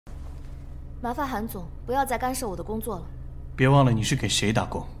麻烦韩总不要再干涉我的工作了。别忘了你是给谁打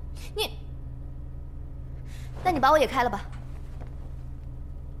工。那你把我也开了吧。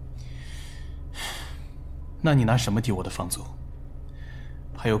那你拿什么抵我的房租？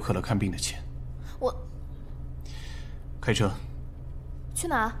还有可乐看病的钱。我开车。去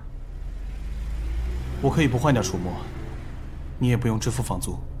哪？我可以不换掉楚墨，你也不用支付房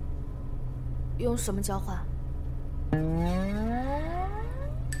租。用什么交换？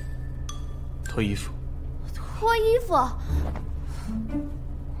脱衣服。脱衣服？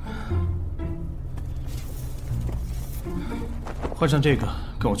换上这个，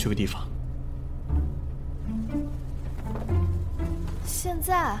跟我去个地方。现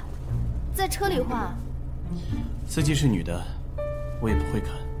在，在车里换？司机是女的，我也不会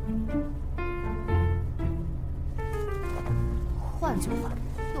看。换就换，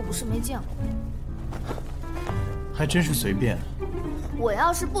又不是没见过。还真是随便。我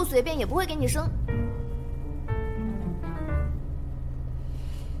要是不随便，也不会给你生。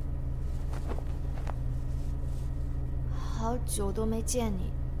好久都没见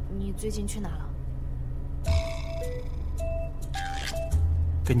你，你最近去哪了？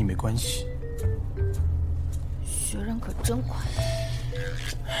跟你没关系。学人可真快。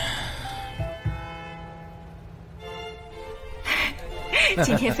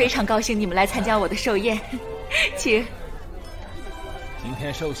今天非常高兴你们来参加我的寿宴，请。今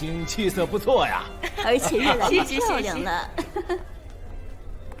天寿星气色不错呀，而且越来越漂亮了。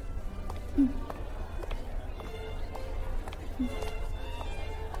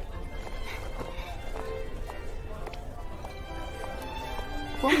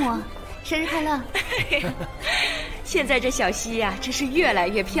伯母，生日快乐！现在这小西呀，真是越来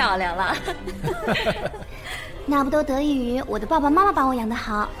越漂亮了。那不都得益于我的爸爸妈妈把我养得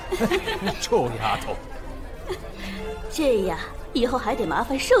好？臭丫头！这呀，以后还得麻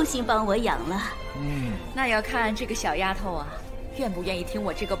烦寿星帮我养了。那要看这个小丫头啊，愿不愿意听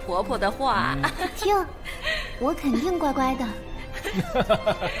我这个婆婆的话。听，我肯定乖乖的。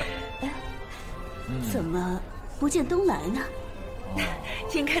怎么不见东来呢？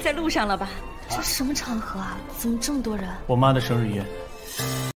应该在路上了吧？这什么场合啊？怎么这么多人？我妈的生日宴。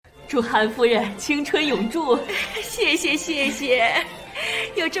祝韩夫人青春永驻！谢谢谢谢，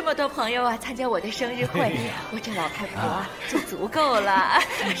有这么多朋友啊参加我的生日会，我这老太婆啊就足够了。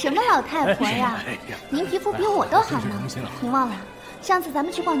什么老太婆呀？您皮肤比我都好呢。您忘了，上次咱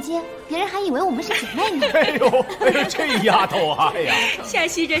们去逛街，别人还以为我们是姐妹呢。哎呦，这丫头啊，哎呀，夏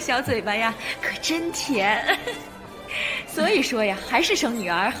曦这小嘴巴呀，可真甜。所以说呀，还是生女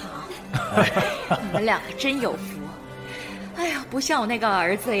儿好。你们两个真有福。哎呀，不像我那个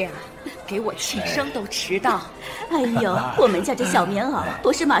儿子呀，给我庆生都迟到。哎呦，我们家这小棉袄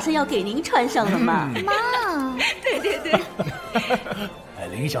不是马上要给您穿上了吗？妈，对对对。哎，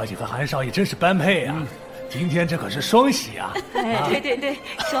林小姐和韩少爷真是般配啊！今天这可是双喜啊！哎，对对对，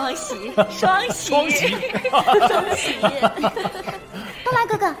双喜，双喜，双喜，双喜。东来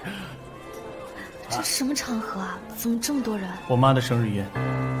哥哥，这什么场合啊？怎么这么多人？我妈的生日宴。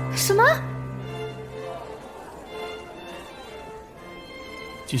什么？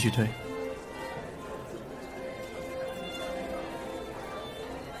继续推。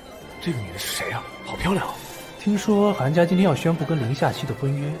这个女的是谁啊？好漂亮！听说韩家今天要宣布跟林夏曦的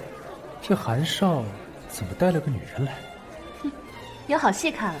婚约，这韩少怎么带了个女人来？有好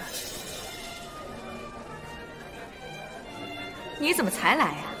戏看了。你怎么才来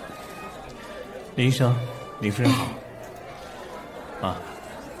呀？林医生，林夫人好。啊，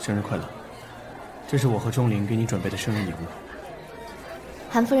生日快乐！这是我和钟灵给你准备的生日礼物。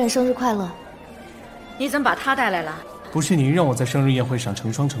韩夫人生日快乐！你怎么把她带来了？不是你让我在生日宴会上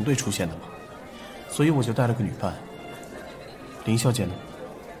成双成对出现的吗？所以我就带了个女伴。林小姐呢？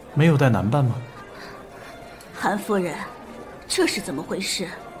没有带男伴吗？韩夫人，这是怎么回事？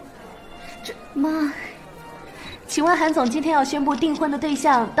妈，请问韩总今天要宣布订婚的对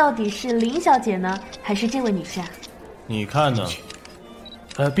象到底是林小姐呢，还是这位女士啊？你看呢？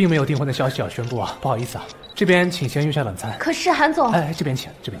并没有订婚的消息要宣布啊，不好意思啊，这边请先用下冷餐。可是韩总，哎，这边请，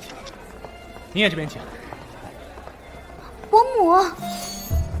这边请，你也这边请。伯母，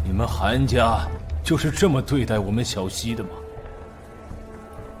你们韩家就是这么对待我们小溪的吗？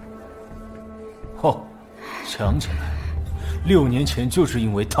哦，想起来，6年前就是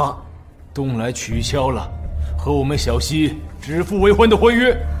因为他，东来取消了和我们小溪指腹为婚的婚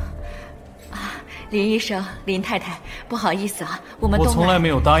约。林医生、林太太，不好意思啊，我从来没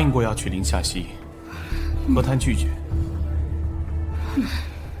有答应过要娶林夏曦，何谈拒绝？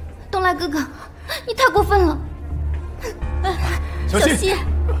东来哥哥，你太过分了！小溪，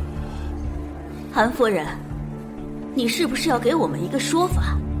韩夫人，你是不是要给我们一个说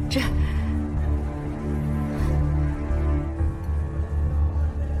法？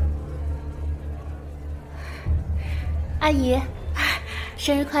阿姨，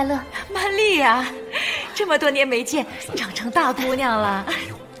生日快乐！曼丽呀，这么多年没见，长成大姑娘了。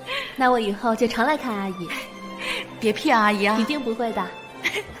那我以后就常来看阿姨。别骗阿姨啊！一定不会的。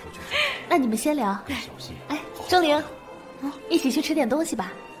那你们先聊。哎，钟灵，一起去吃点东西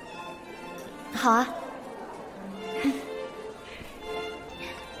吧。好啊。李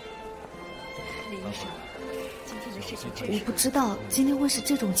医生，今天的事情真我不知道今天会是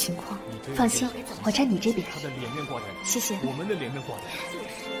这种情况。放心，我站你这边。谢谢。我们的脸面挂着。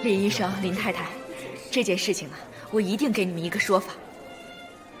林医生、林太太，这件事情啊，我一定给你们一个说法。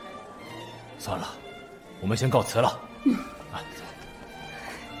算了，我们先告辞了。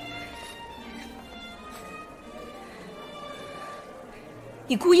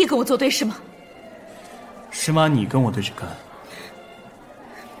你故意跟我作对是吗？是吗？你跟我对着干。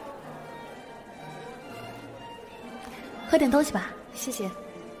喝点东西吧。谢谢。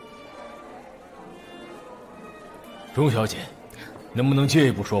钟小姐，能不能借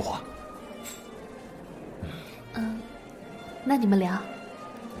一步说话？那你们聊。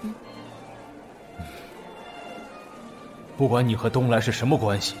不管你和东来是什么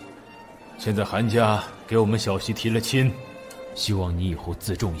关系，现在韩家给我们小西提了亲，希望你以后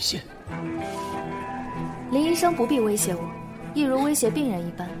自重一些。林医生不必威胁我，一如威胁病人一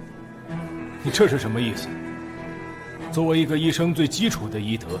般。你这是什么意思？作为一个医生，最基础的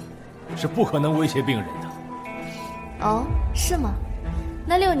医德是不可能威胁病人的。哦，是吗？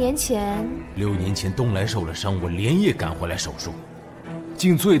那6年前，6年前东来受了伤，我连夜赶回来手术，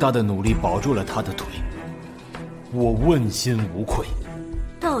尽最大的努力保住了他的腿，我问心无愧。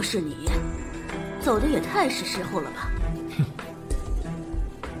倒是你，走的也太是时候了吧？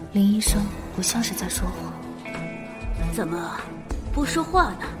林医生不像是在说谎。怎么不说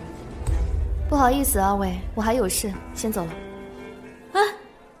话呢？不好意思，阿伟，我还有事，先走了。哎，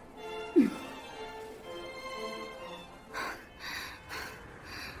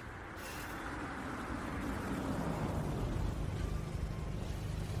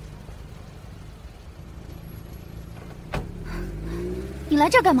你来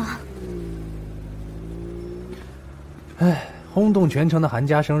这儿干嘛？哎，轰动全城的韩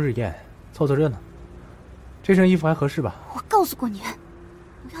家生日宴，凑凑热闹。这身衣服还合适吧？我告诉过你，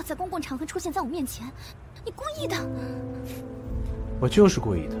不要在公共场合出现在我面前，你故意的。我就是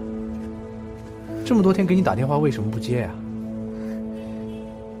故意的。这么多天给你打电话，为什么不接呀？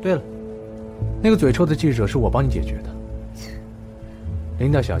对了，那个嘴臭的记者是我帮你解决的。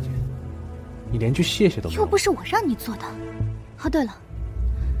琳达小姐，你连句谢谢都没有。又不是我让你做的。哦，对了，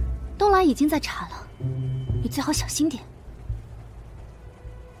东来已经在查了，你最好小心点。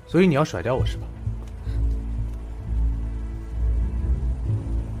所以你要甩掉我是吧？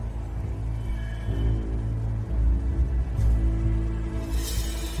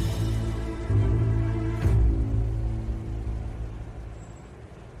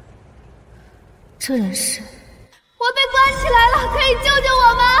这人是……我被关起来了，可以救救我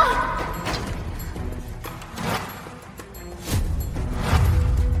吗？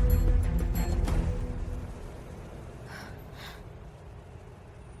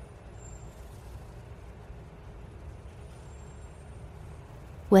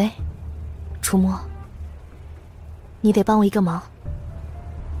喂，楚墨，你得帮我一个忙。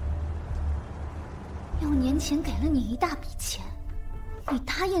 6年前给了你一大笔钱，你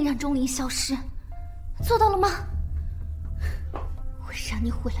答应让钟灵消失，做到了吗？我让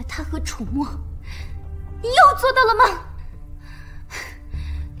你毁了他和楚墨，你又做到了吗？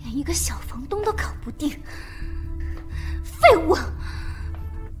连一个小房东都搞不定，废物！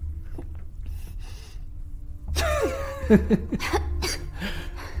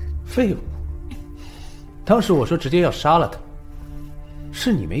废物！当时我说直接要杀了他，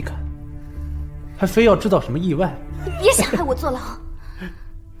是你没敢。 还非要制造什么意外？你别想害我坐牢！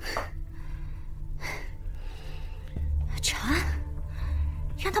查，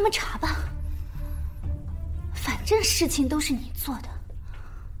让他们查吧。反正事情都是你做的，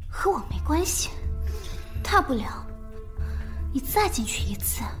和我没关系。大不了你再进去一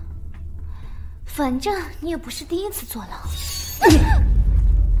次，反正你也不是第一次坐牢。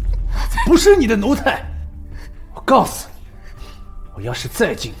不是你的奴才！我告诉你，我要是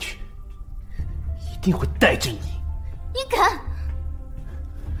再进去。 一定会带着你！你敢？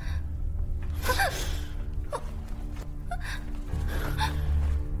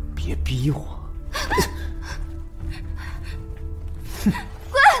别逼我！滚！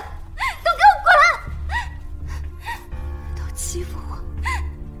都给我滚！都欺负我，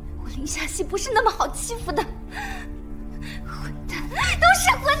我林夏曦不是那么好欺负的。混蛋，都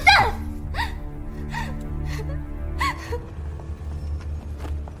是混蛋！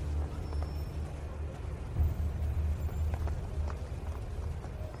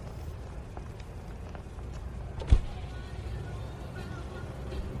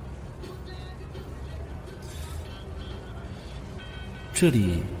这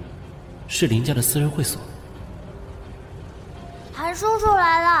里是林家的私人会所。韩叔叔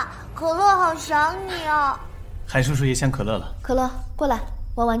来了，可乐好想你哦。韩叔叔也想可乐了。可乐，过来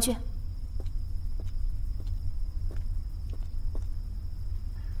玩玩具。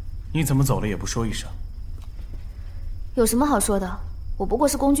你怎么走了也不说一声？有什么好说的？我不过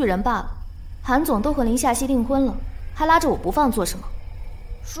是工具人罢了。韩总都和林夏曦订婚了，还拉着我不放做什么？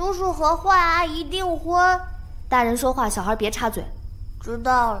叔叔和坏阿姨订婚，大人说话，小孩别插嘴。知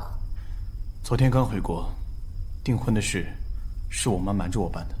道了。昨天刚回国，订婚的事是我妈瞒着我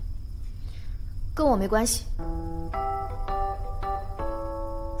办的，跟我没关系。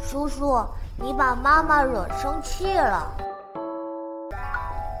叔叔，你把妈妈惹生气了。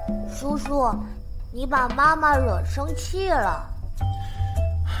叔叔，你把妈妈惹生气了。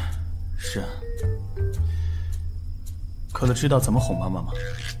是啊。可乐知道怎么哄妈妈吗？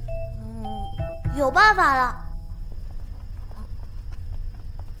有办法了。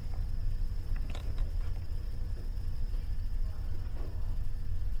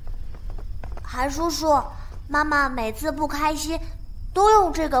韩叔叔，妈妈每次不开心都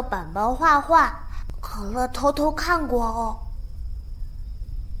用这个本本画画，可乐偷偷看过哦。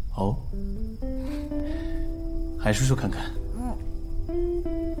哦，韩叔叔看看。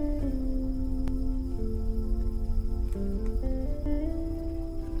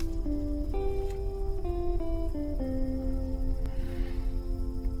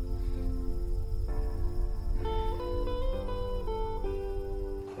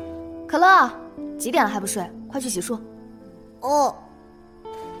可乐，几点了还不睡？快去洗漱。哦。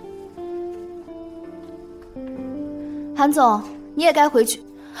韩总，你也该回去。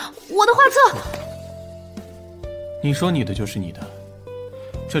我的画册。你说你的就是你的，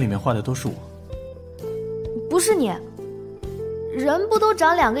这里面画的都是我。不是你。人不都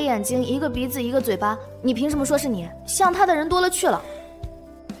长2个眼睛、1个鼻子、1个嘴巴？你凭什么说是你？像他的人多了去了。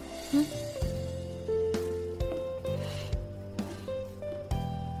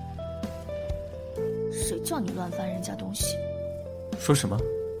谁叫你乱翻人家东西？说什么？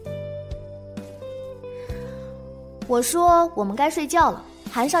我说我们该睡觉了，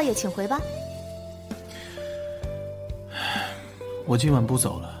韩少爷请回吧。我今晚不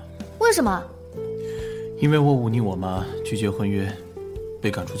走了。为什么？因为我忤逆我妈拒绝婚约，被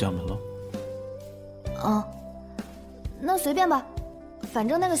赶出家门了。哦，那随便吧，反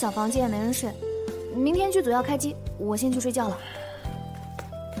正那个小房间也没人睡。明天剧组要开机，我先去睡觉了。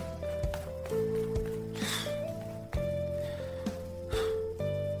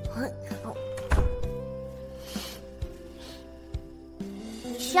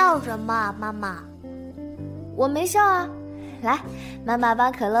笑什么，妈妈？我没笑啊。来，妈妈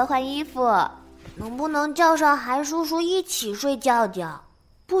帮可乐换衣服。能不能叫上韩叔叔一起睡觉觉？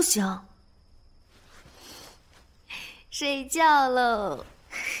不行。睡觉喽。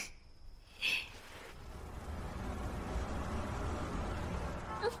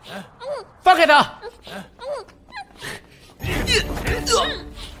放开他！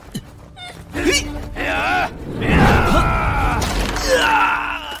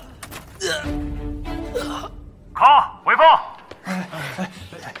好，回放。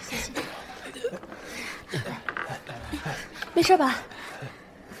没事吧？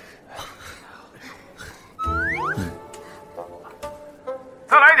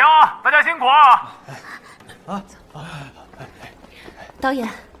再来一条啊！大家辛苦啊！导演，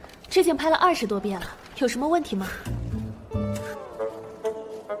之前拍了20多遍了，有什么问题吗？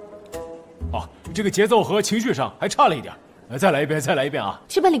哦，这个节奏和情绪上还差了一点，再来一遍啊！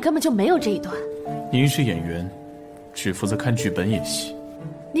剧本里根本就没有这一段。您是演员，只负责看剧本演戏。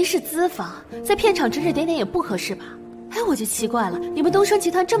您是资方，在片场指指点点也不合适吧？哎，我就奇怪了，你们东升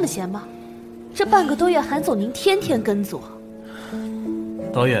集团这么闲吗？这半个多月，韩总您天天跟组。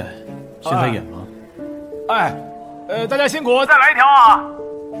导演，现在演吗？大家辛苦，再来一条啊！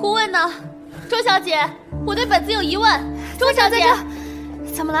顾问呢？周小姐，我对本子有疑问。周小姐，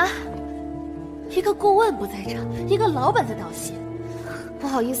怎么了？一个顾问不在场，一个老板在道谢。不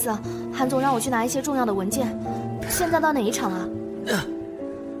好意思啊，韩总让我去拿一些重要的文件。现在到哪一场了？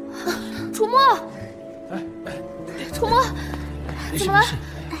楚墨，楚墨，怎么了？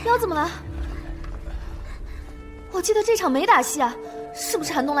腰怎么了？我记得这场没打戏啊，是不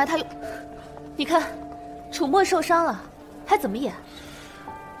是韩东来他又……你看，楚墨受伤了，还怎么演？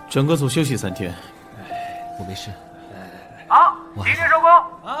整个组休息3天。我没事。好，今天收工。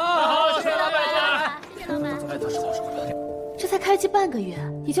好，谢谢老板，谢谢老板。这才开机半个月，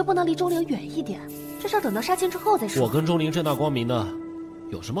你就不能离钟灵远一点？至少等到杀青之后再说。我跟钟灵正大光明的，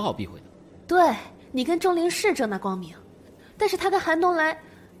有什么好避讳的？对，你跟钟灵是正大光明，但是他跟韩东来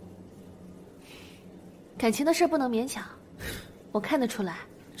感情的事不能勉强。我看得出来，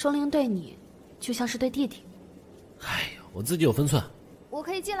钟灵对你就像是对弟弟。哎呀，我自己有分寸。我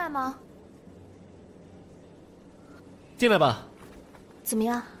可以进来吗？进来吧。怎么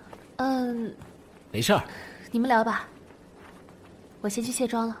样？没事儿。你们聊吧，我先去卸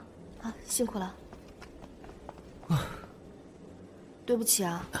妆了。啊，辛苦了。对不起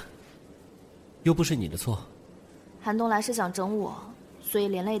啊。又不是你的错。韩东来是想整我，所以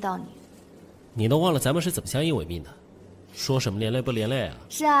连累到你。你都忘了咱们是怎么相依为命的？说什么连累不连累啊？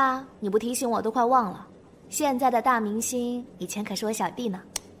是啊，你不提醒我都快忘了。现在的大明星，以前可是我小弟呢。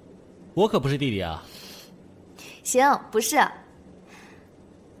我可不是弟弟啊。行，不是。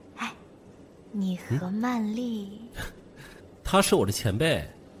哎，你和曼丽，他是我的前辈，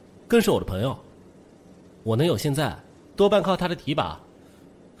更是我的朋友。我能有现在，多半靠他的提拔。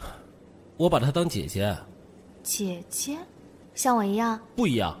我把她当姐姐。姐姐，像我一样？不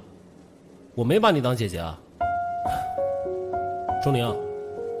一样，我没把你当姐姐啊。钟灵，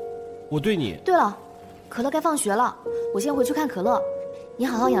我对你……对了，可乐该放学了，我先回去看可乐。你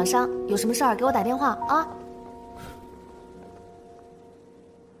好好养伤，有什么事儿给我打电话啊。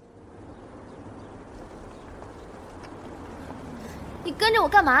你跟着我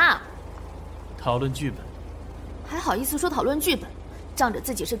干嘛？讨论剧本。还好意思说讨论剧本，仗着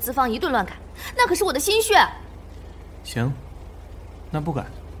自己是资方一顿乱改，那可是我的心血。行，那不改。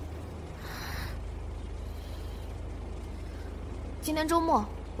今天周末，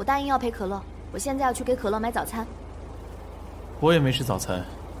我答应要陪可乐，我现在要去给可乐买早餐。我也没吃早餐，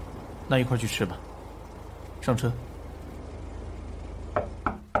那一块去吃吧。上车。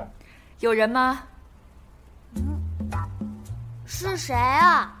有人吗？是谁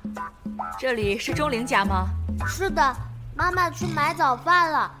啊？这里是钟灵家吗？是的，妈妈去买早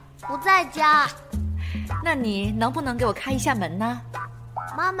饭了，不在家。那你能不能给我开一下门呢？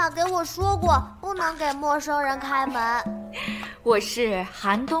妈妈给我说过，不能给陌生人开门。我是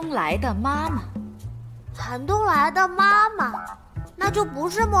韩东来的妈妈。韩东来的妈妈，那就不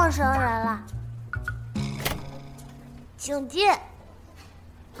是陌生人了。请进。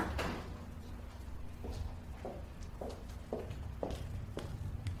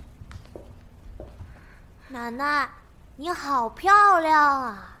奶奶，你好漂亮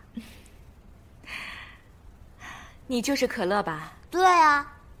啊！你就是可乐吧？对啊。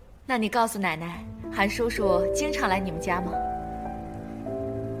那你告诉奶奶，韩叔叔经常来你们家吗？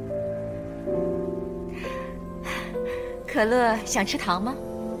可乐想吃糖吗？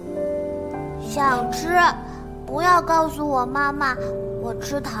想吃，不要告诉我妈妈我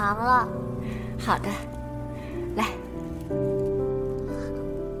吃糖了。好的，来，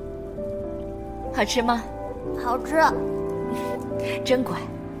好吃吗？好吃。真乖。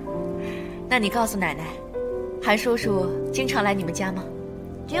那你告诉奶奶，韩叔叔经常来你们家吗？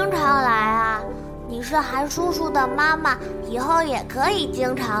经常来啊！你是韩叔叔的妈妈，以后也可以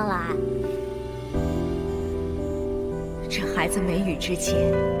经常来。这孩子眉宇之间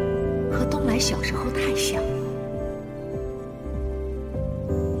和东来小时候太像了。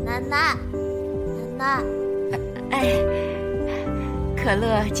奶奶，奶奶，哎，可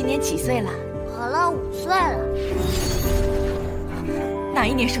乐今年几岁了？可乐5岁了。哪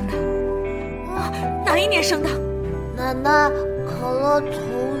一年生的？哪一年生的？奶奶，可乐头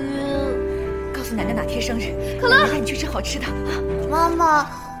晕。告诉奶奶哪天生日，可乐，奶奶带你去吃好吃的。妈妈，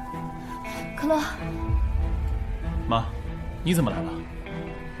可乐，妈，你怎么来了？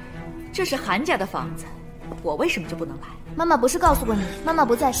这是韩家的房子，我为什么就不能来？妈妈不是告诉过你，妈妈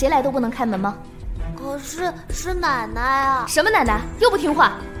不在，谁来都不能开门吗？可是奶奶啊！什么奶奶？又不听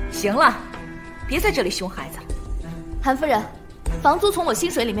话！行了，别在这里凶孩子了。韩夫人，房租从我薪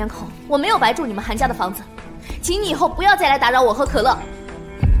水里面扣，我没有白住你们韩家的房子，请你以后不要再来打扰我和可乐。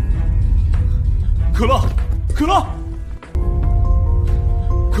可乐，可乐，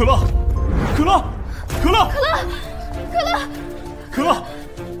可乐，可乐，可乐，可乐，可乐，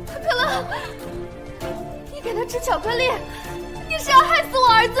可乐，你给他吃巧克力，你是要害死我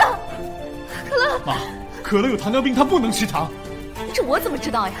儿子！可乐，妈，可乐有糖尿病，他不能吃糖。这我怎么知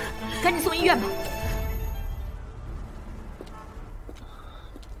道呀？赶紧送医院吧。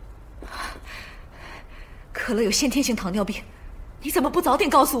可乐有先天性糖尿病，你怎么不早点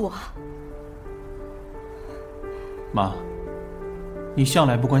告诉我？妈，你向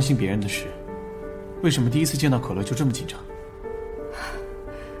来不关心别人的事，为什么第一次见到可乐就这么紧张？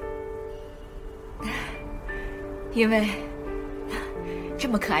因为这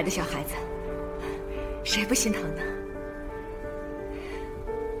么可爱的小孩子，谁不心疼呢？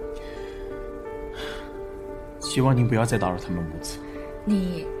希望您不要再打扰他们母子。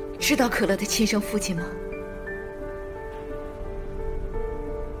你知道可乐的亲生父亲吗？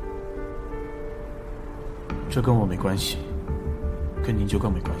这跟我没关系。跟您就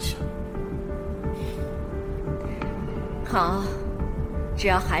更没关系了。好，只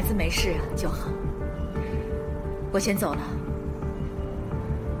要孩子没事就好。我先走了。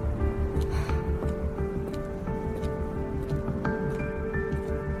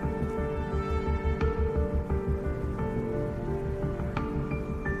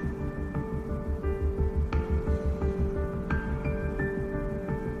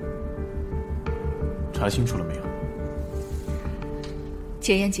查清楚了没有？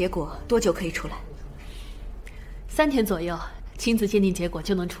检验结果多久可以出来？3天左右，亲子鉴定结果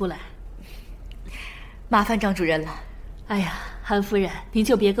就能出来。麻烦张主任了。哎呀，韩夫人，您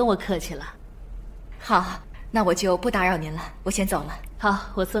就别跟我客气了。好，那我就不打扰您了，我先走了。好，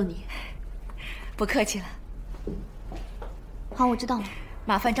我送你。不客气了。好，我知道了。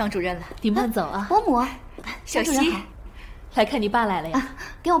麻烦张主任了。你慢走啊。伯母，小希，来看你爸来了呀。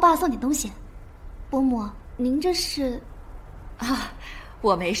给我爸送点东西。伯母，您这是？啊，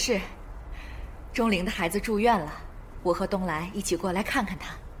我没事。钟灵的孩子住院了，我和东来一起过来看看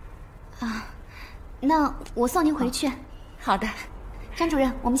他。啊，那我送您回去。好的，张主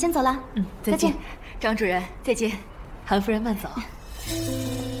任，我们先走了。再见。张主任，再见。韩夫人慢走。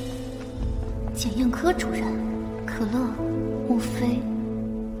检验科主任，可乐，莫非？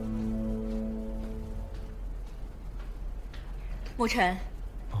沐晨。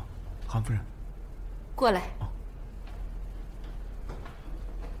哦，韩夫人。过来。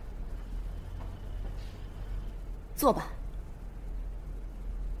坐吧。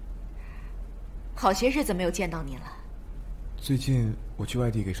好些日子没有见到你了。最近我去外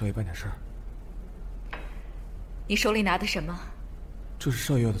地给少爷办点事儿。你手里拿的什么？这是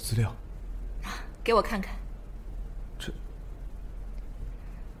少爷要的资料。给我看看。这……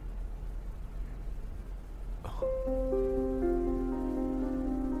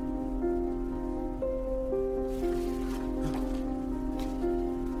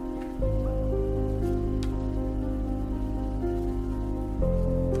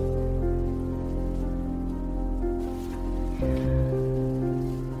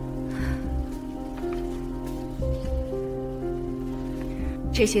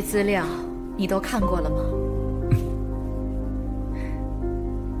这些资料你都看过了吗？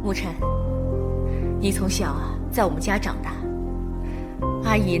沐晨，你从小在我们家长大，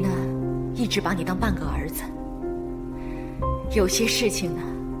阿姨呢一直把你当半个儿子。有些事情呢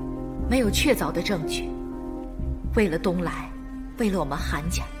没有确凿的证据，为了东来，为了我们韩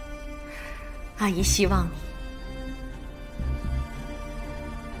家，阿姨希望你……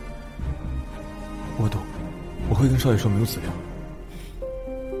我懂，我会跟少爷说没有资料。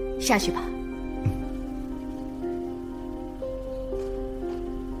下去吧。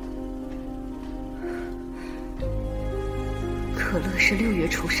可乐是6月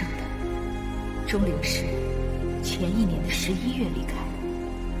出生的，钟灵是前1年的11月离开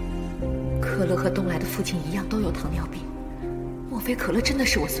的。可乐和东来的父亲一样都有糖尿病，莫非可乐真的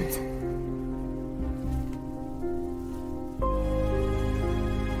是我孙子？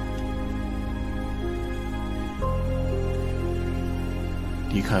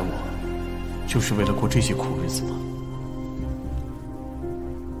离开我，就是为了过这些苦日子吗？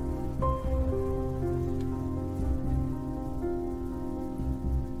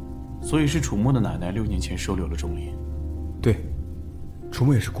所以是楚墨的奶奶6年前收留了钟灵。对，楚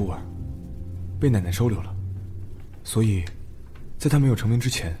墨也是孤儿，被奶奶收留了，所以，在他没有成名之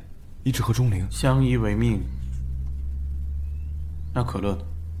前，一直和钟灵相依为命。那可乐呢？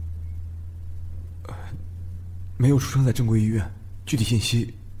没有出生在正规医院。具体信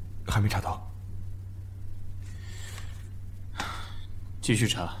息还没查到。继续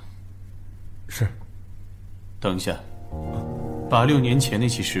查。是。等一下，把6年前那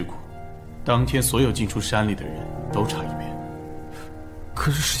起事故，当天所有进出山里的人都查一遍。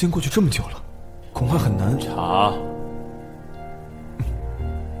可是时间过去这么久了，恐怕很难查。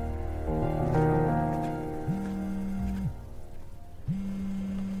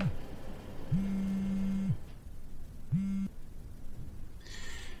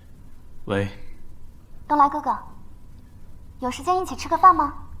喂，东来哥哥，有时间一起吃个饭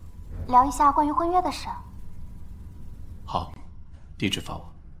吗？聊一下关于婚约的事。好，地址发我。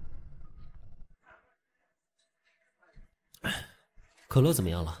可乐怎么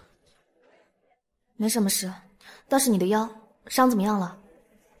样了？没什么事，倒是你的腰伤怎么样了？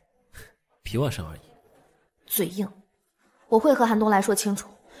皮外伤而已。嘴硬，我会和韩东来说清楚，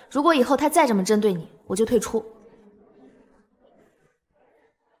如果以后他再这么针对你，我就退出。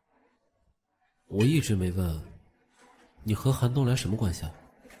我一直没问，你和韩东来什么关系啊？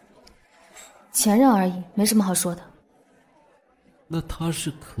前任而已，没什么好说的。那他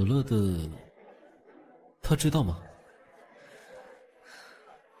是可乐的，他知道吗？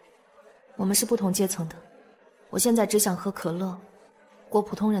我们是不同阶层的，我现在只想喝可乐，过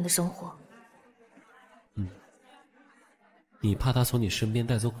普通人的生活。你怕他从你身边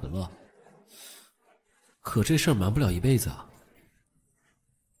带走可乐，可这事儿瞒不了一辈子啊。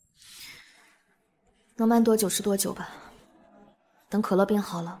能瞒多久是多久吧。等可乐病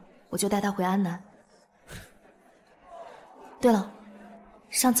好了，我就带他回安南。对了，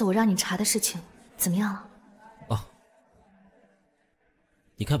上次我让你查的事情怎么样了？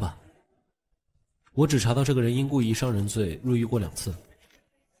你看吧，我只查到这个人因故意伤人罪入狱过2次，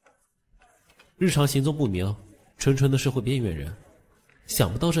日常行踪不明，纯纯的社会边缘人。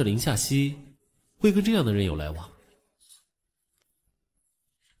想不到这林夏曦会跟这样的人有来往。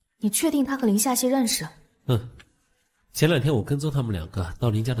你确定他和林夏曦认识？前2天我跟踪他们2个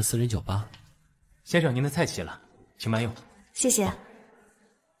到林家的私人酒吧。先生，您的菜齐了，请慢用。谢谢。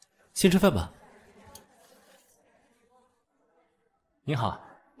先吃饭吧。您好，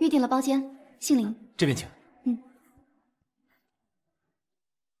预定了包间，姓林，这边请。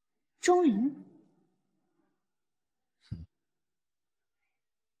钟灵。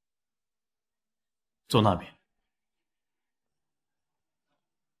坐那边。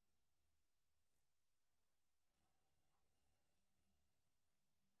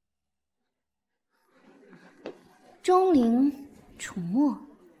钟灵，楚墨，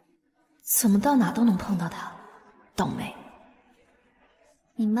怎么到哪都能碰到他？倒霉。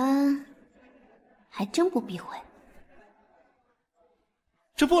你们还真不避讳。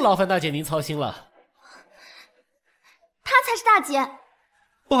这不劳烦大姐您操心了。她才是大姐。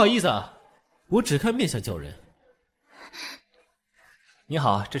不好意思啊，我只看面相叫人。你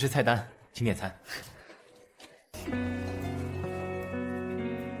好，这是菜单，请点餐。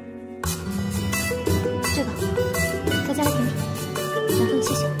这个，再加个甜品，2份，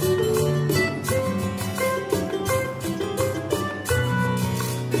谢谢。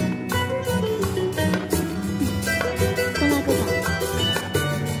东来哥哥，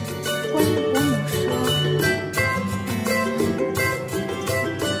关于伯母说，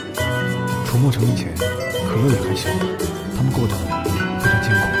楚墨成名前，可乐也还小，他们过得非常艰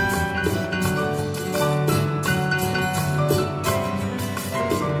苦。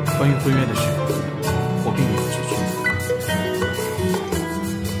关于婚约的事，我并没有拒绝。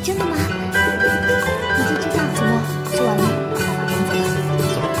真的吗？你就知道。怎么？吃完了吗？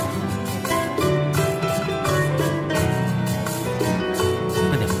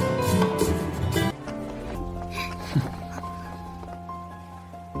慢点。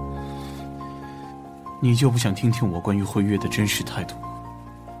你就不想听听我关于婚约的真实态度？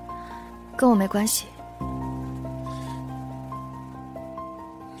跟我没关系。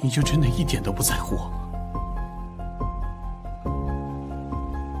你就真的一点都不在乎我吗？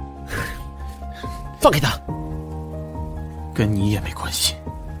放开他！跟你也没关系。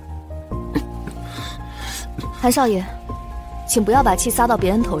韩少爷，请不要把气撒到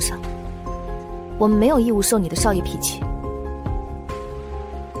别人头上。我们没有义务受你的少爷脾气。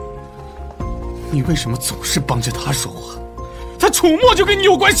你为什么总是帮着他说话？他楚墨就跟你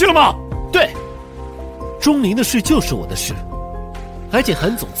有关系了吗？对，钟灵的事就是我的事，还请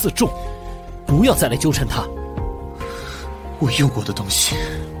韩总自重，不要再来纠缠他。我用过的东西，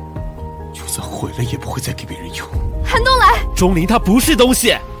就算毁了也不会再给别人用。韩东来，钟灵他不是东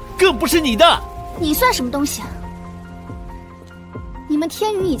西，更不是你的。你算什么东西啊？你们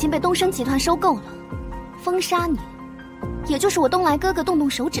天宇已经被东升集团收购了，封杀你，也就是我东来哥哥动动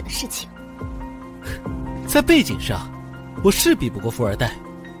手指的事情。在背景上，我是比不过富二代，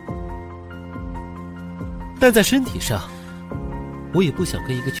但在身体上，我也不想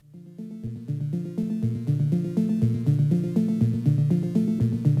跟一个。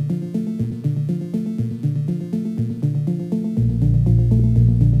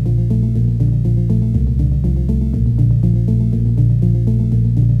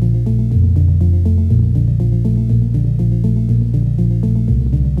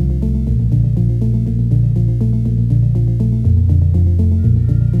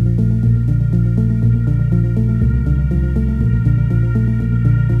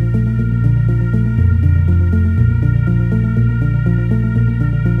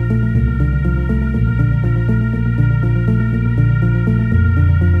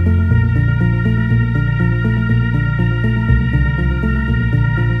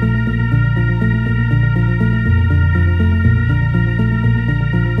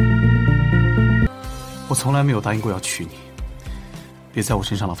我从来没有答应过要娶你，别在我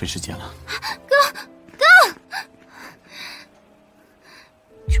身上浪费时间了。哥，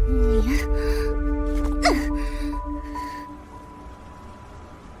钟灵，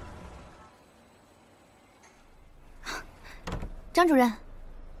张主任，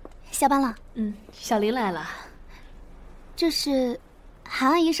下班了。小林来了。这是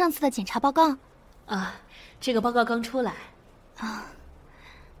韩阿姨上次的检查报告。啊，这个报告刚出来。啊，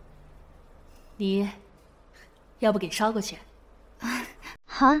你要不给捎过去？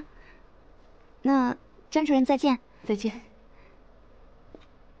好啊。那张主任再见。再见。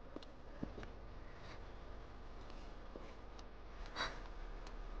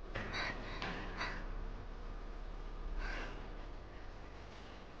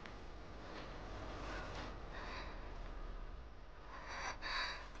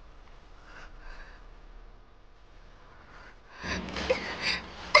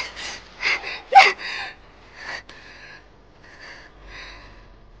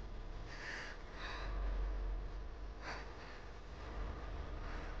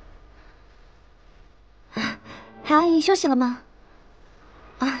韩阿姨休息了吗？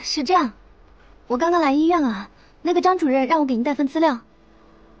啊，是这样，我刚刚来医院了，那个张主任让我给您带份资料。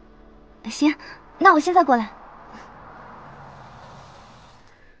行，那我现在过来。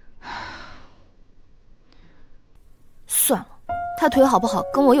算了，他腿好不好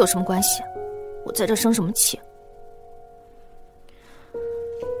跟我有什么关系？我在这生什么气？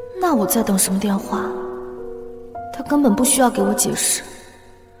那我在等什么电话？他根本不需要给我解释。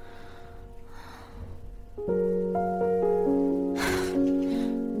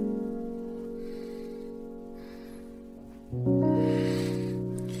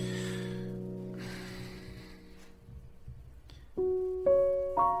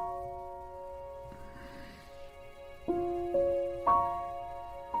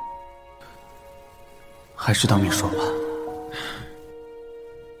还是当面说吧。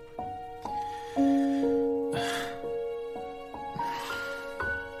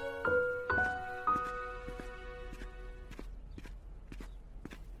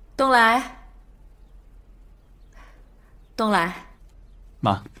东来，东来，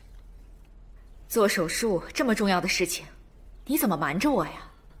妈，做手术这么重要的事情，你怎么瞒着我呀？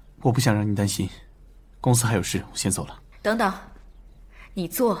我不想让你担心，公司还有事，我先走了。等等，你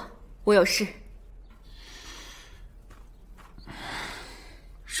做，我有事。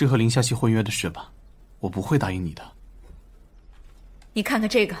是和林夏曦婚约的事吧？我不会答应你的。你看看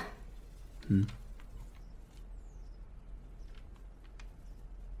这个。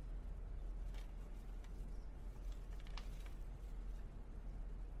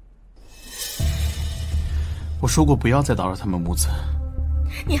我说过不要再打扰他们母子。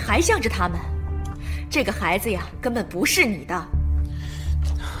你还向着他们？这个孩子呀，根本不是你的。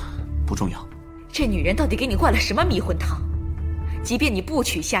不重要。这女人到底给你灌了什么迷魂汤？即便你不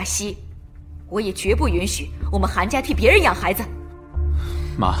娶夏曦，我也绝不允许我们韩家替别人养孩子。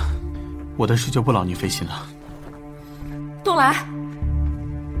妈，我的事就不劳你费心了。东来，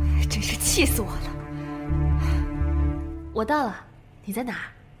真是气死我了。我到了，你在哪儿？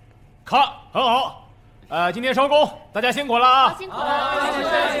看，很好。今天收工，大家辛苦了啊！辛苦了，谢谢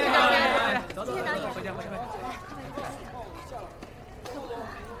导演，谢谢导演。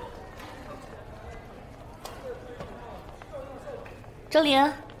钟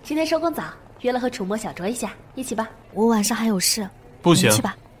灵，今天收工早，约了和楚墨、小卓一下，一起吧。我晚上还有事，不行。你去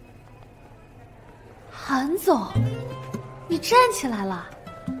吧。韩总，你站起来了，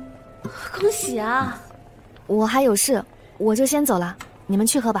恭喜啊！我还有事，我就先走了，你们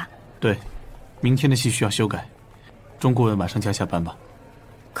去喝吧。对，明天的戏需要修改，钟顾问马上就要下班吧。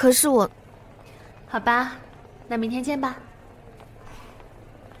可是我……好吧，那明天见吧。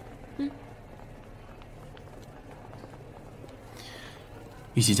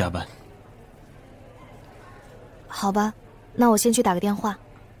一起加班。好吧，那我先去打个电话。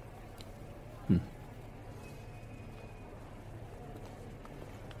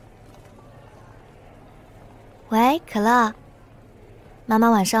喂，可乐，妈妈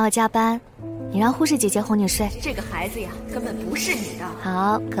晚上要加班，你让护士姐姐哄你睡。这个孩子呀，根本不是你的。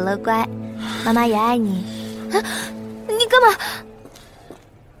好，可乐乖，妈妈也爱你。啊，你干嘛？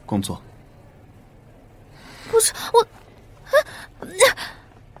工作。不是我，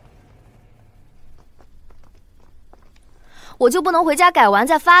我就不能回家改完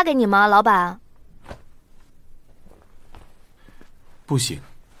再发给你吗，老板？不行，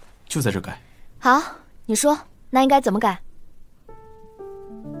就在这改。好，你说。那应该怎么改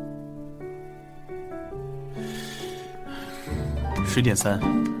？10.3，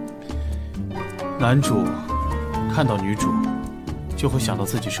男主看到女主，就会想到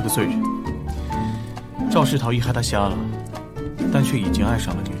自己是个罪人。肇事逃逸害他瞎了，但却已经爱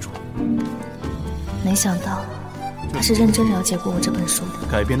上了女主。没想到他是认真了解过我这本书的。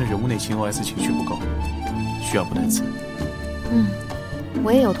改编的人物内情 OS 情绪不够，需要补台词。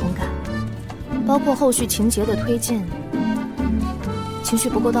我也有同感。包括后续情节的推进，情绪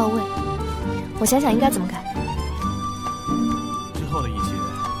不够到位。我想想应该怎么改。之后的一切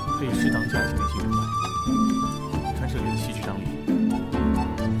可以适当加进内心独白，看这里的戏剧张力。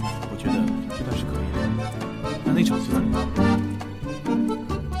我觉得这段是可以的。那场戏呢？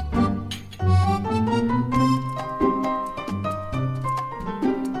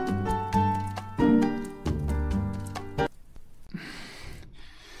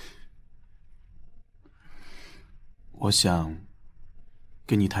我想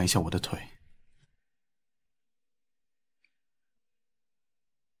跟你谈一下我的腿。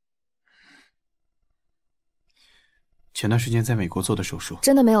前段时间在美国做的手术，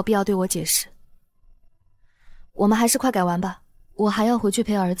真的没有必要对我解释。我们还是快改完吧，我还要回去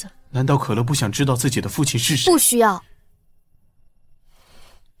陪儿子。难道可乐不想知道自己的父亲是谁？不需要，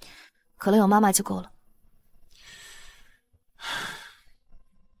可乐有妈妈就够了。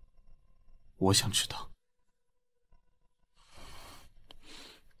我想知道。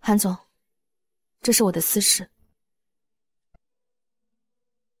韩总，这是我的私事。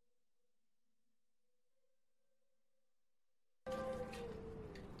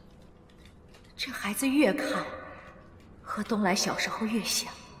这孩子越看，和东来小时候越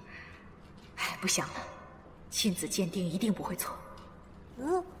像。哎，不想了，亲子鉴定一定不会错。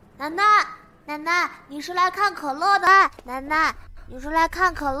奶奶，奶奶，你是来看可乐的？奶奶，你是来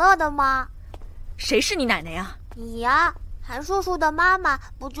看可乐的吗？谁是你奶奶呀？你呀，韩叔叔的妈妈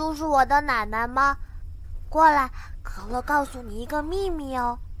不就是我的奶奶吗？过来，可乐告诉你一个秘密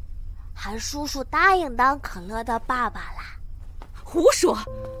哦，韩叔叔答应当可乐的爸爸啦。胡说！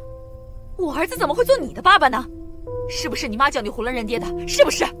我儿子怎么会做你的爸爸呢？是不是你妈叫你囫囵认爹的？是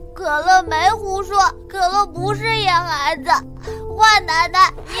不是？可乐没胡说，可乐不是野孩子。坏奶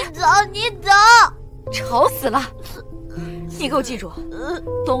奶，你走，你走！吵死了！你给我记住，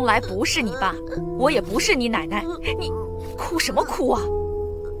东来不是你爸，我也不是你奶奶。你哭什么哭啊？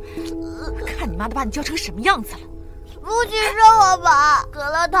看你妈的把你教成什么样子了！不许说我爸，可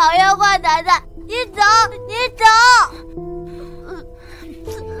乐讨厌坏奶奶。你走，你走！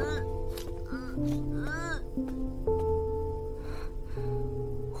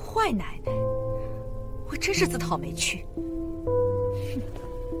坏奶奶，我真是自讨没趣。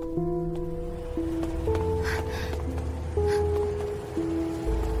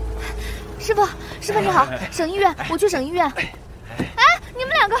师傅，师傅你好，省医院，我去省医院。哎，你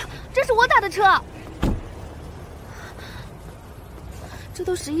们两个，这是我打的车。这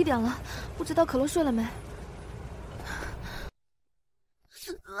都11点了，不知道可乐睡了没？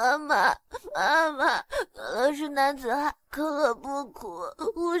妈妈，妈妈，可乐是男子汉，可乐不哭。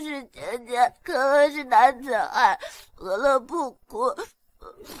护士姐姐，可乐是男子汉，可乐不哭。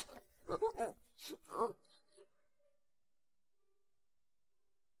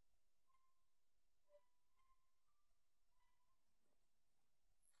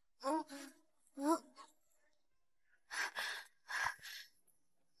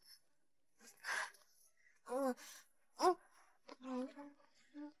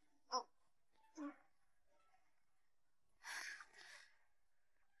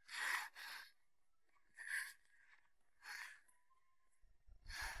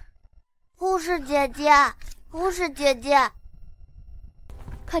护士姐姐，护士姐姐，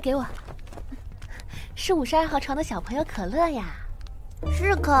快给我！是52号床的小朋友可乐呀。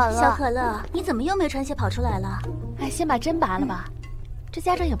是可乐。小可乐，你怎么又没穿鞋跑出来了？哎，先把针拔了吧，这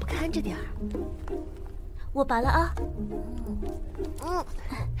家长也不看着点儿。我拔了啊。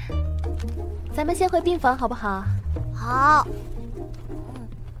咱们先回病房好不好？好。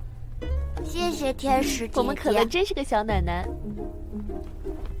谢谢天使姐姐。我们可乐真是个小奶奶。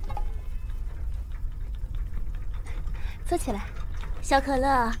坐起来。小可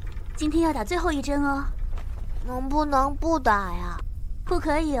乐，今天要打最后一针哦。能不能不打呀？不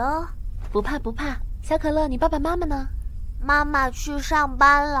可以哦。不怕不怕。小可乐，你爸爸妈妈呢？妈妈去上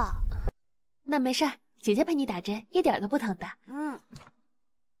班了。那没事儿，姐姐陪你打针，一点都不疼的。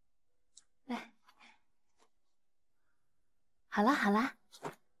来，好啦好啦。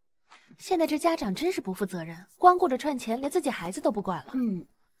现在这家长真是不负责任，光顾着赚钱，连自己孩子都不管了。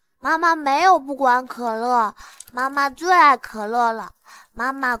妈妈没有不管可乐，妈妈最爱可乐了。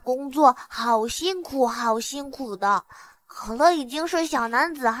妈妈工作好辛苦，好辛苦的。可乐已经是小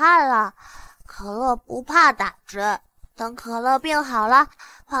男子汉了，可乐不怕打针。等可乐病好了，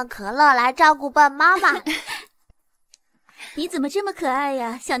换可乐来照顾笨妈妈。你怎么这么可爱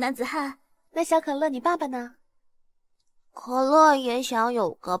呀，小男子汉？那小可乐，你爸爸呢？可乐也想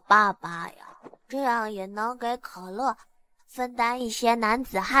有个爸爸呀，这样也能给可乐分担一些男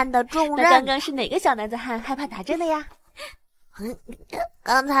子汉的重任。那刚刚是哪个小男子汉害怕打针的呀？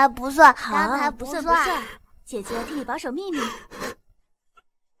刚才不算，好，刚才不算。姐姐替你保守秘密。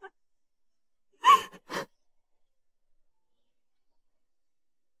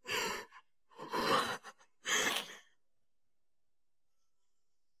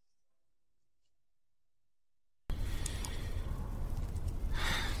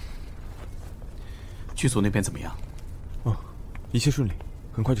剧组那边怎么样？哦，一切顺利，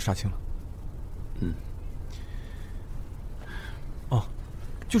很快就杀青了。哦，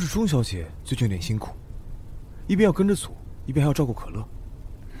就是钟小姐最近有点辛苦，一边要跟着组，一边还要照顾可乐。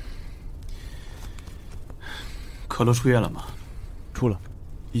可乐出院了吗？出了，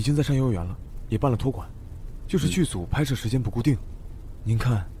已经在上幼儿园了，也办了托管，就是剧组拍摄时间不固定。您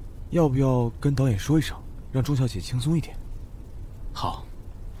看，要不要跟导演说一声，让钟小姐轻松一点？好，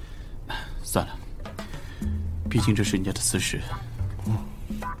算了，毕竟这是人家的私事。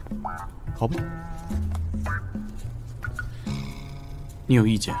好吧。你有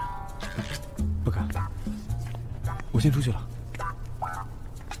意见？不敢，我先出去了。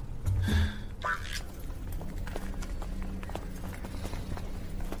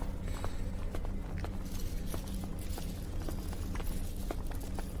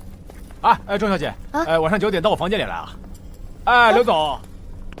钟小姐，晚上9点到我房间里来啊！刘总，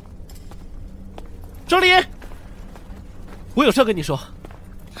周林，我有事跟你说。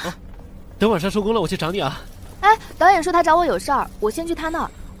等晚上收工了，我去找你啊。导演说他找我有事儿，我先去他那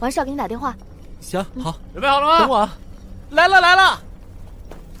儿，完事儿给你打电话。行，好，准备好了吗？等我啊。来了。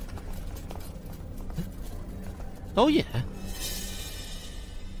导演。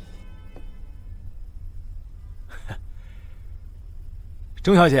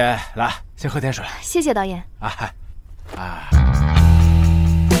钟小姐，来，先喝点水。谢谢导演。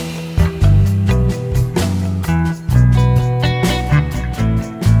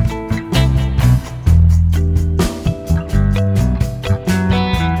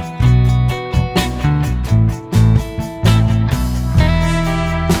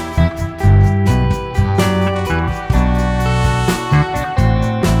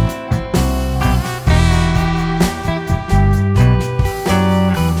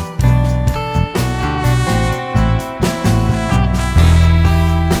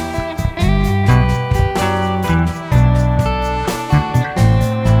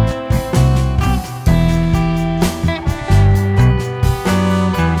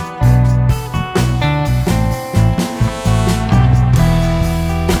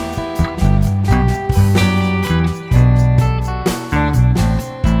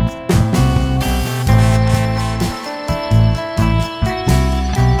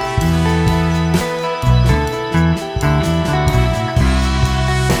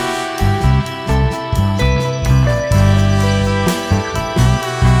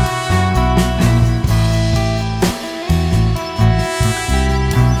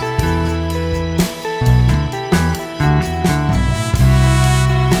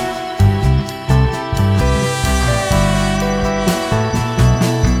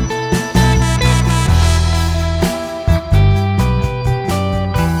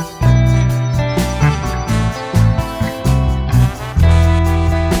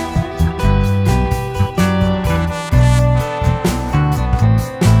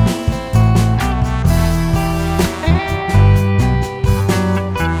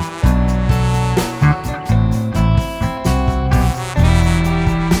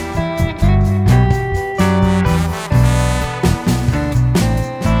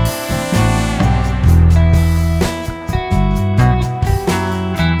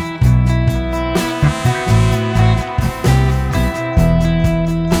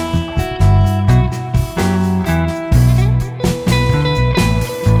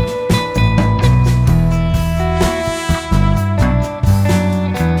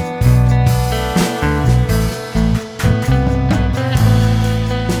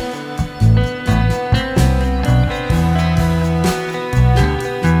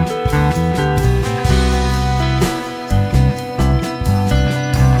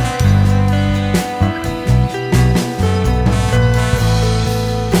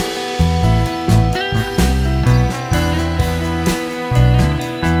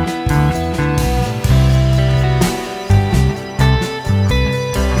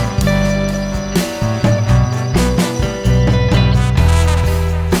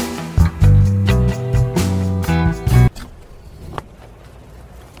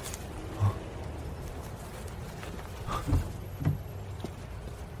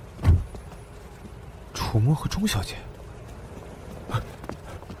楚墨和钟小姐，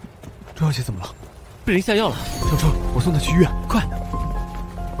钟小姐怎么了？被人下药了。上车，我送她去医院，快！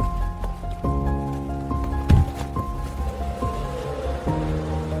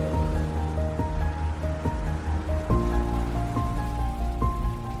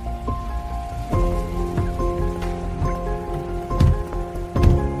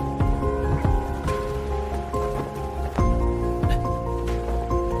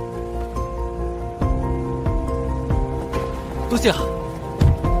多谢啊。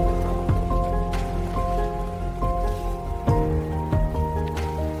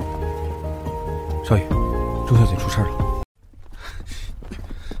事了。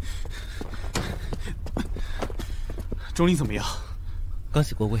钟离怎么样？刚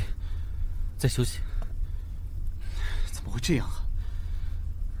洗过胃，在休息。怎么会这样啊？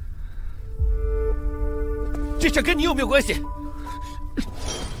这事跟你有没有关系？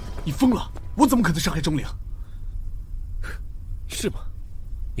你疯了！我怎么可能伤害钟灵？是吗？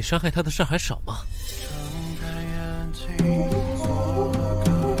你伤害他的事还少吗？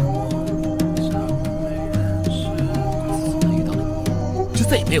遇到了你，就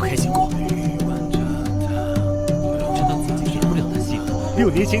再也没有开心过。知道自己给不了他幸福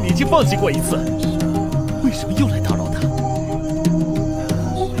，6年前你已经放弃过一次，为什么又来打扰他？6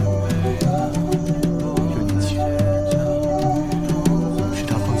年前是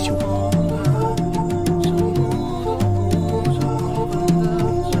他放弃我。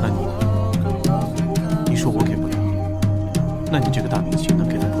那你说我给不了，那你这个大明星能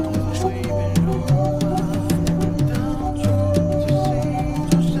给他普通人的收入？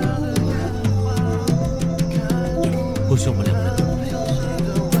或许我们两个人都不配。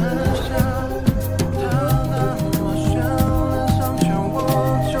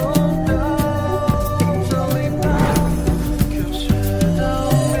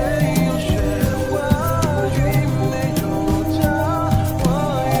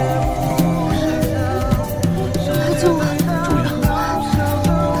救我！钟灵，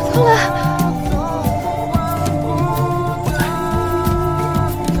东来！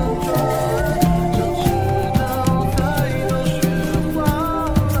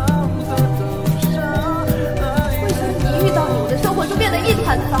为什么你遇到你，我的生活就变得一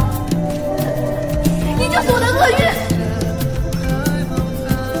团糟？你就是我的厄运！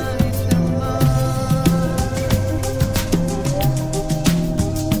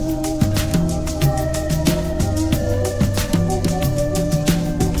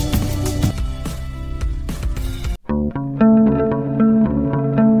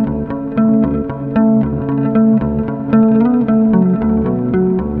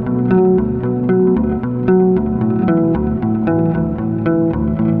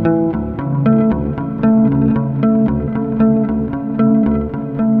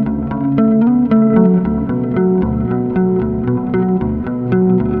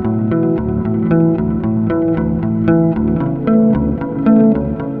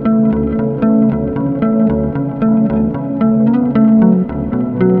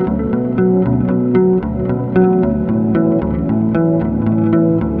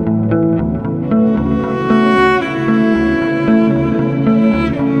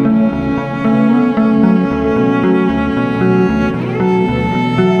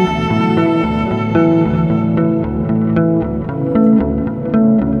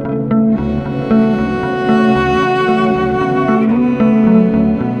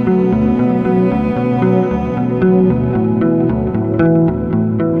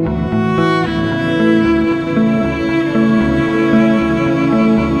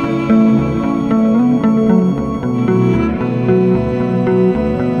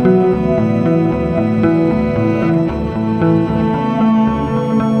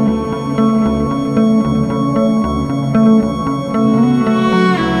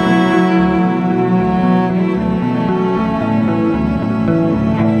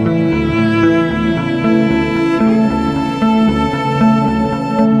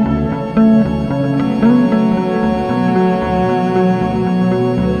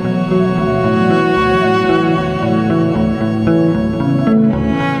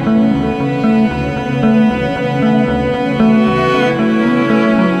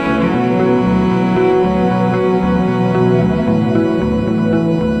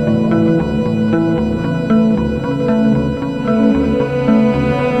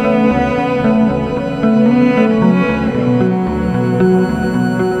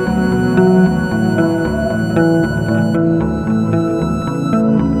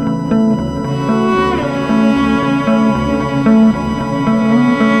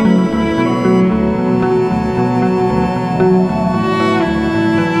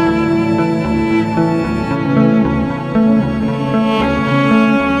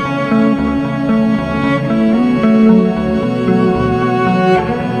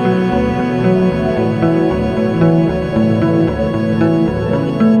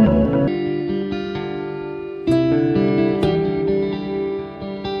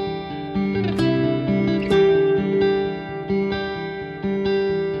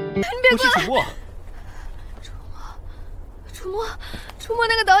我是楚墨。楚墨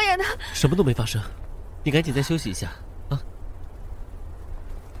那个导演的什么都没发生，你赶紧再休息一下啊！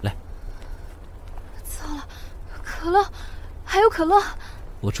来，糟了，可乐，还有可乐。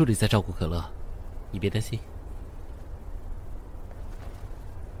我助理在照顾可乐，你别担心。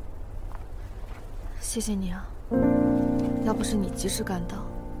谢谢你啊，要不是你及时赶到，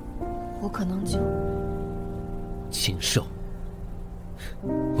我可能就……禽兽，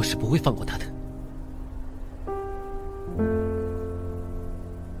我是不会放过他的。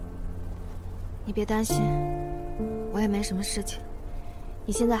你别担心，我也没什么事情。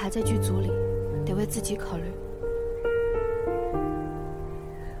你现在还在剧组里，得为自己考虑。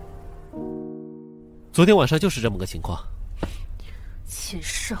昨天晚上就是这么个情况。禽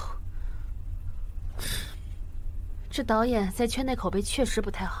兽，这导演在圈内口碑确实不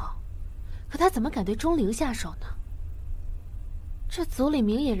太好，可他怎么敢对钟灵下手呢？这组里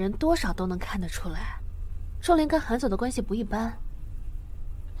明眼人多少都能看得出来，钟灵跟韩总的关系不一般。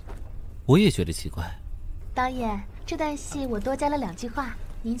我也觉得奇怪。导演，这段戏我多加了2句话，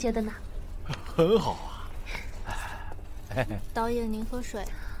您觉得呢？很好啊。导演，您喝水。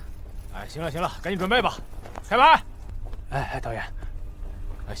哎，行了行了，赶紧准备吧，开拍。哎，导演，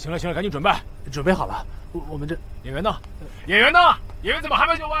哎，行了行了，赶紧准备，准备好了。我们这演员呢？演员呢？演员怎么还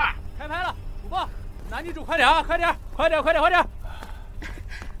没就位？开拍了，主播，男女主快点啊，快点，快点，快点，快点！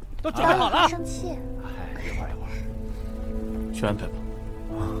都准备好了。生气。哎，一会儿，去安排吧。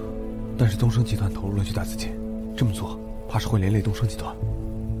但是东升集团投入了巨大资金，这么做怕是会连累东升集团。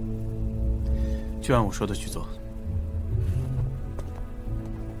就按我说的去做。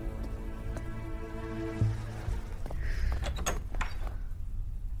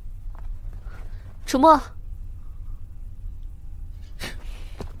楚墨，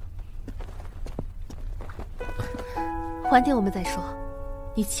晚点我们再说，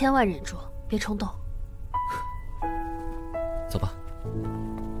你千万忍住，别冲动。走吧。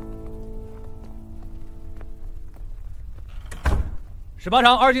18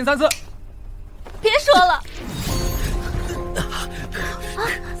场2进3次。别说了。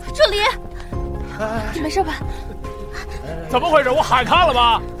助理，你没事吧？怎么回事？我喊卡了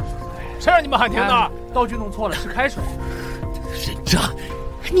吗？谁让你们喊停的？道具弄错了，是开水。人渣！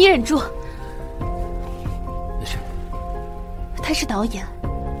你忍住。没事。他是导演，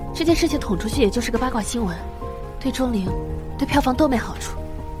这件事情捅出去也就是个八卦新闻，对钟灵、对票房都没好处。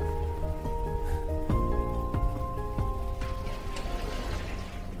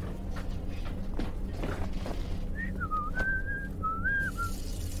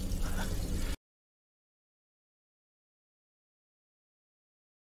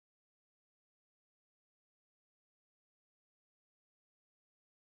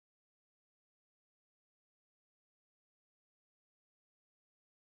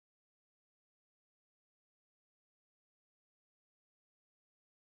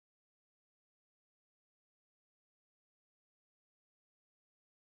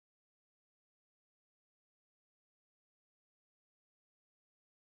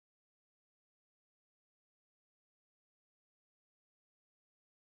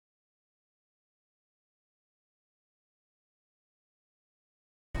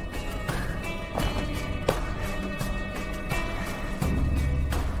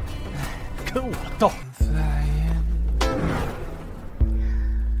跟我斗。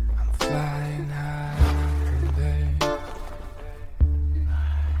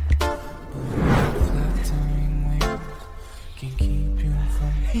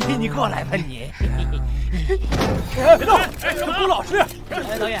你过来吧你！别动！顾老师，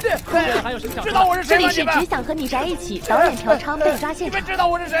导演，还有谁想？知道我是谁吗？这里是只想和你宅一起，导演嫖娼被抓现场。你们知道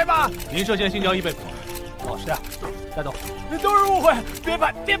我是谁吗？您涉嫌性交易被捕。老师，带走。都是误会，别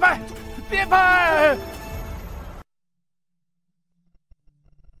拍，别拍，别拍！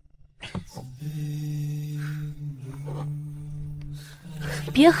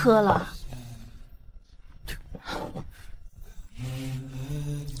别喝了。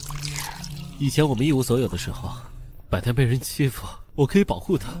以前我们一无所有的时候，白天被人欺负，我可以保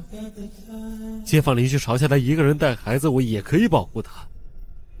护他；街坊邻居嘲笑他一个人带孩子，我也可以保护他。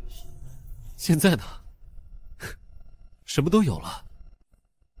现在呢，什么都有了，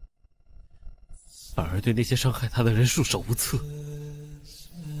反而对那些伤害他的人束手无策。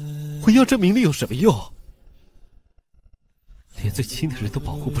我要这名利有什么用？连最亲的人都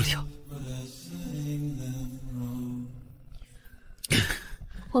保护不了。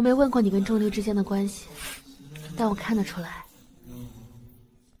我没问过你跟钟灵之间的关系，但我看得出来，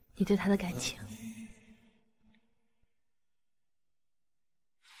你对他的感情。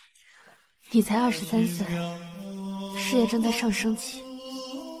你才23岁，事业正在上升期，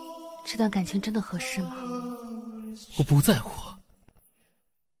这段感情真的合适吗？我不在乎，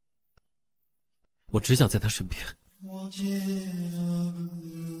我只想在他身边。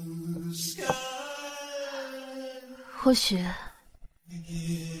或许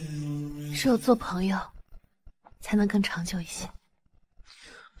只有做朋友才能更长久一些。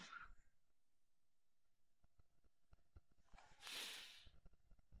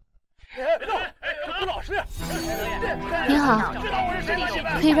您好，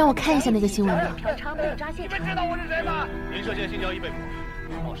可以让我看一下那个新闻吗？你们知道我是谁吗？您涉嫌性交易被捕。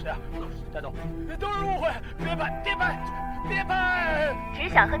老实点，带走。都是误会，别拍，别拍，别拍！只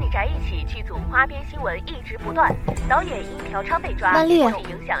想和你宅一起剧组花边新闻一直不断，导演因嫖娼被抓，不仅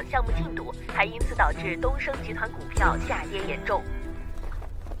影响项目进度，还因此导致东升集团股票下跌严重。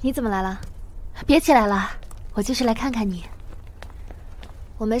你怎么来了？别起来了，我就是来看看你。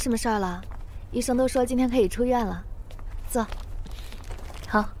我没什么事儿了，医生都说今天可以出院了。坐。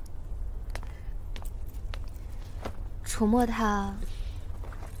好。楚墨他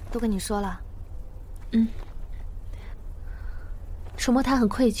都跟你说了？楚墨他很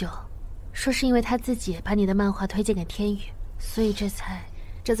愧疚，说是因为他自己把你的漫画推荐给天宇，所以这才……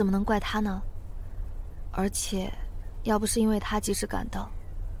这怎么能怪他呢？而且，要不是因为他及时赶到，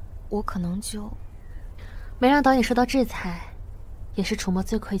我可能就……没让导演受到制裁，也是楚墨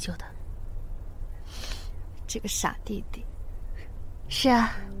最愧疚的。这个傻弟弟。是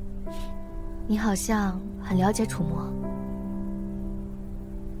啊，你好像很了解楚墨。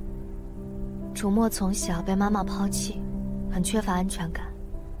楚墨从小被妈妈抛弃，很缺乏安全感，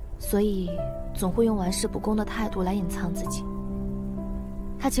所以总会用玩世不恭的态度来隐藏自己。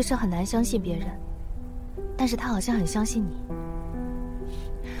他其实很难相信别人，但是他好像很相信你。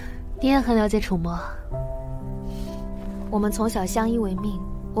你也很了解楚墨。我们从小相依为命，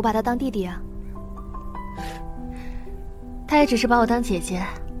我把他当弟弟啊。他也只是把我当姐姐。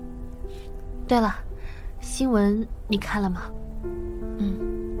对了，新闻你看了吗？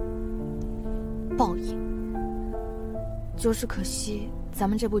报应。就是可惜咱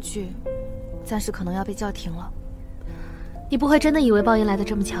们这部剧暂时可能要被叫停了。你不会真的以为报应来得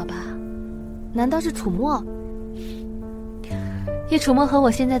这么巧吧？难道是楚墨？以楚墨和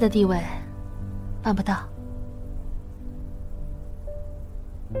我现在的地位，办不到。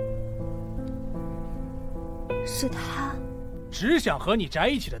是他。只想和你宅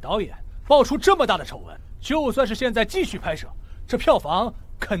一起的导演爆出这么大的丑闻，就算是现在继续拍摄，这票房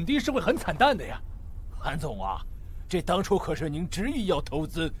肯定是会很惨淡的呀。韩总啊，这当初可是您执意要投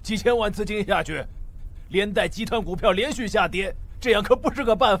资几千万资金下去，连带集团股票连续下跌，这样可不是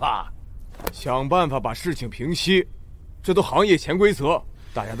个办法。想办法把事情平息，这都行业潜规则，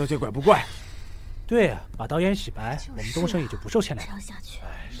大家都见怪不怪。对呀，把导演洗白，我们东升也就不受牵连。这样下去，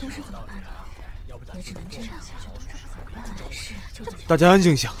都是怎么办呢？也只能这样下去。大家安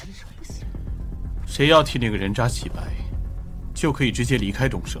静下。谁要替那个人渣洗白，就可以直接离开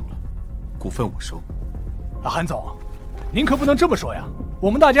东升了，股份我收。韩总，您可不能这么说呀，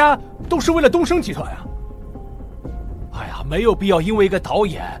我们大家都是为了东升集团呀。哎呀，没有必要因为一个导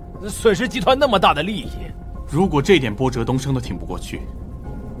演损失集团那么大的利益。如果这点波折东升都挺不过去，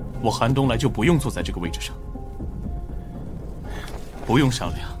我韩东来就不用坐在这个位置上。不用商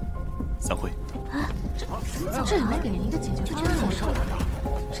量，散会。这也没给人一个解决方案，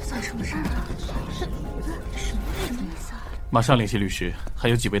这算什么事儿啊？什么意思啊？马上联系律师，还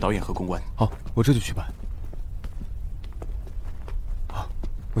有几位导演和公关。好，我这就去办。好，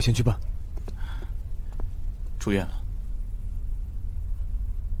我先去办。出院了。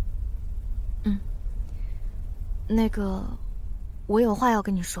那个，我有话要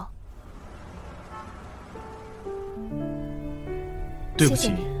跟你说。对不起。谢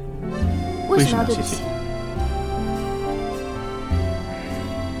谢你。为什么要对不起？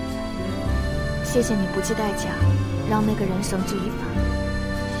谢谢你不计代价让那个人绳之以法。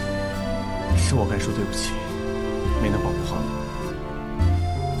是我该说对不起，没能保护好你。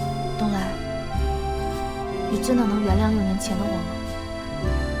东来，你真的能原谅6年前的我吗？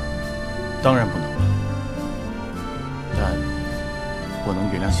当然不能了，但我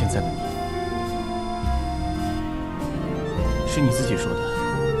能原谅现在的你。是你自己说的，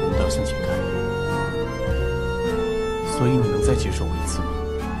我们都要向前看，所以你能再接受我一次吗？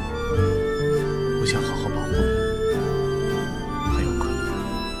我想好好保护你，还有可乐。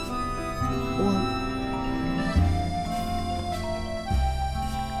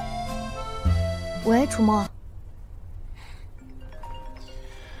喂，楚墨。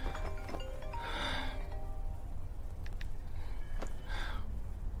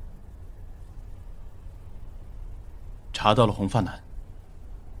查到了红发男，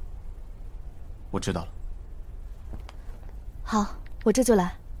我知道了。好，我这就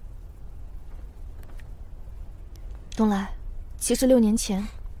来。东来，其实6年前，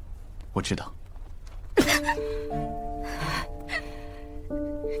我知道。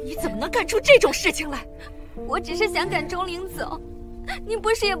你怎么能干出这种事情来？我只是想赶钟灵走，你不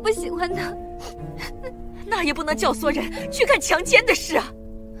是也不喜欢他？那也不能教唆人去干强奸的事啊！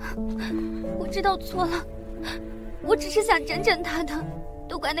我知道错了，我只是想整整他的，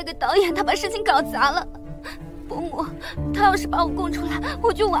都怪那个导演他把事情搞砸了。不我，他要是把我供出来，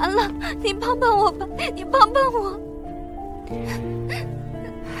我就完了。你帮帮我吧，你帮帮我。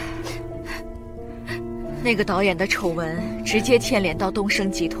那个导演的丑闻直接牵连到东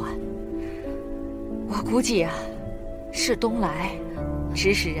升集团，我估计啊，是东来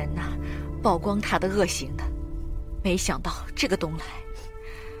指使人呐，曝光他的恶行的。没想到这个东来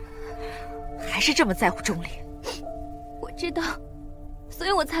还是这么在乎钟灵。我知道，所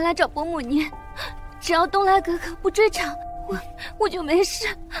以我才来找伯母您。只要东来哥哥不追偿我就没事。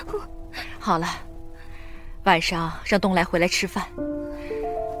好了，晚上让东来回来吃饭，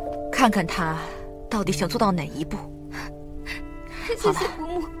看看他到底想做到哪一步。谢谢伯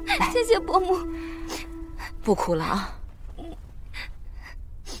母，谢谢伯母。不哭了啊。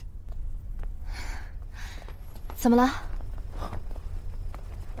怎么了，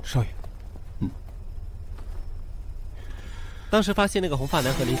少爷？当时发现那个红发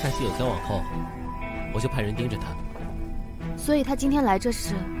男和林夏曦有交往后，我就派人盯着他。所以他今天来这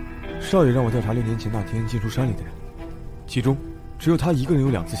是？少爷让我调查6年前那天进出山里的人，其中只有他一个人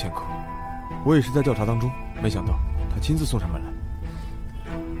有2次前科。我也是在调查当中，没想到他亲自送上门来。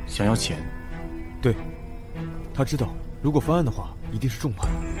想要钱？对，他知道如果翻案的话一定是重判，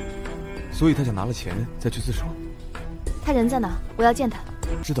所以他想拿了钱再去自首。他人在哪？我要见他。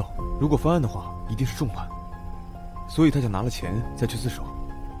知道如果翻案的话一定是重判，所以他想拿了钱再去自首。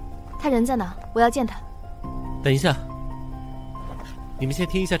他人在哪？我要见他。等一下，你们先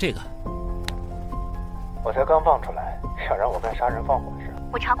听一下这个。我才刚放出来，想让我干杀人放火事。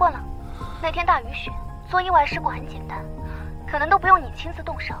我查过了，那天大雨雪，做意外事故很简单，可能都不用你亲自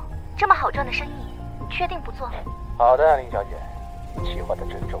动手。这么好赚的生意，你确定不做？好的，林小姐，计划的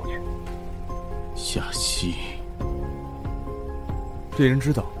真周全。夏曦，这人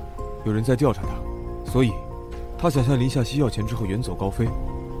知道有人在调查他，所以他想向林夏曦要钱之后远走高飞，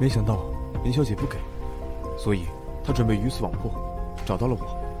没想到林小姐不给，所以他准备鱼死网破，找到了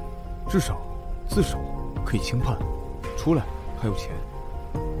我，至少自首可以轻判，出来还有钱。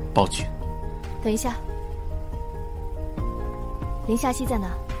报警。等一下，林夏曦在哪？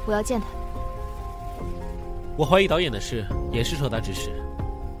我要见他。我怀疑导演的事也是受他指使。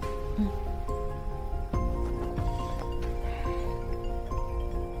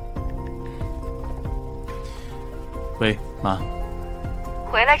喂，妈。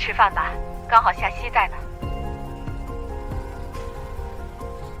回来吃饭吧，刚好夏曦在呢。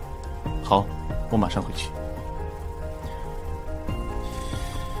好，我马上回去。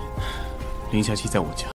林夏曦在我家。